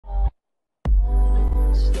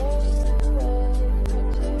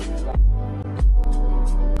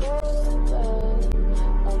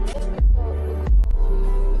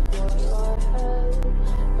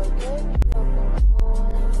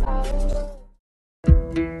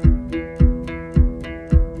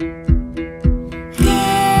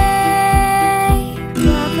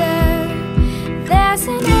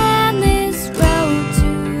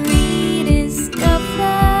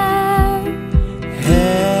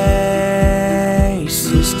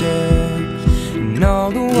sister.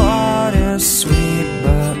 No, the water's sweet,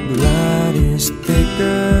 but blood is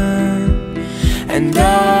thicker. And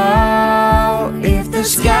oh, if the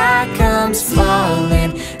sky comes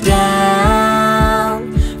falling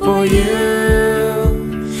down for you,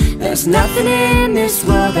 there's nothing in this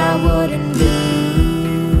world I wouldn't do.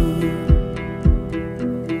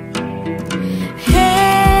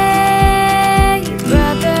 Hey,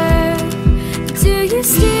 brother, do you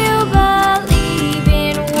still believe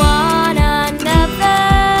in one another?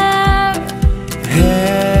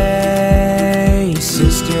 Hey,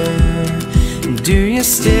 sister, do you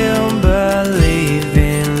still believe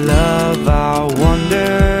in love, I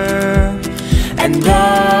wonder? And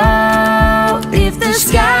oh, if the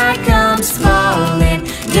sky comes falling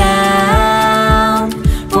down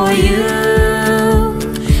for you,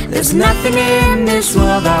 there's nothing in this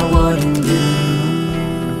world I wouldn't do.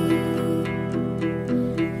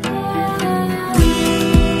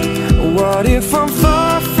 What if I'm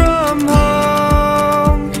far from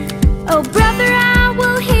home? Oh, brother, I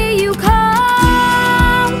will hear you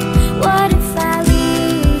call. What if I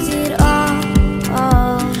lose it all?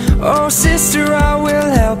 Oh, sister, I will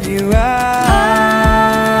help you out.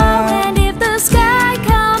 Oh, and if the sky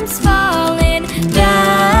comes falling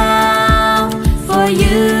down for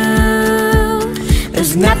you,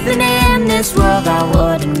 there's nothing in this world I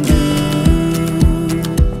wouldn't do.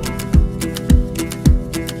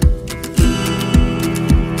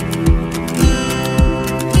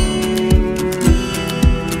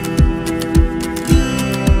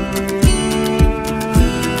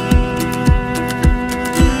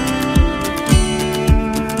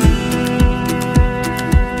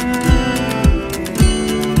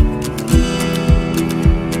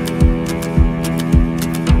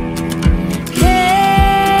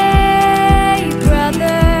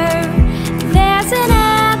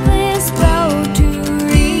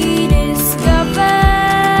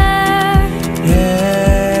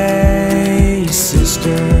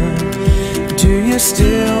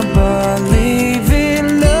 Still believe in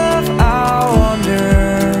love, I wonder.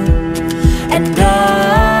 And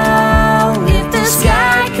oh, if the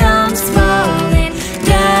sky comes falling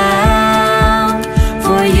down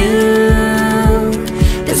for you,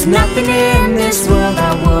 there's nothing in this world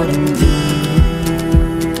I wouldn't do.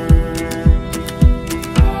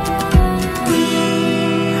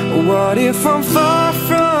 What if I'm far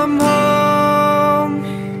from home?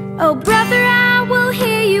 Oh, brother, I will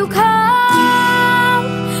hear you call.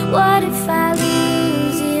 What if I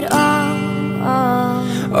lose it all?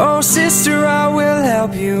 Oh, sister, I will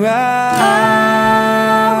help you out.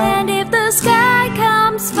 Oh, and if the sky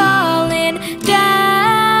comes falling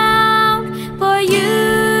down for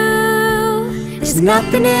you, there's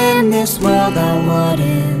nothing in this world I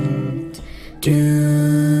wouldn't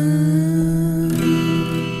do.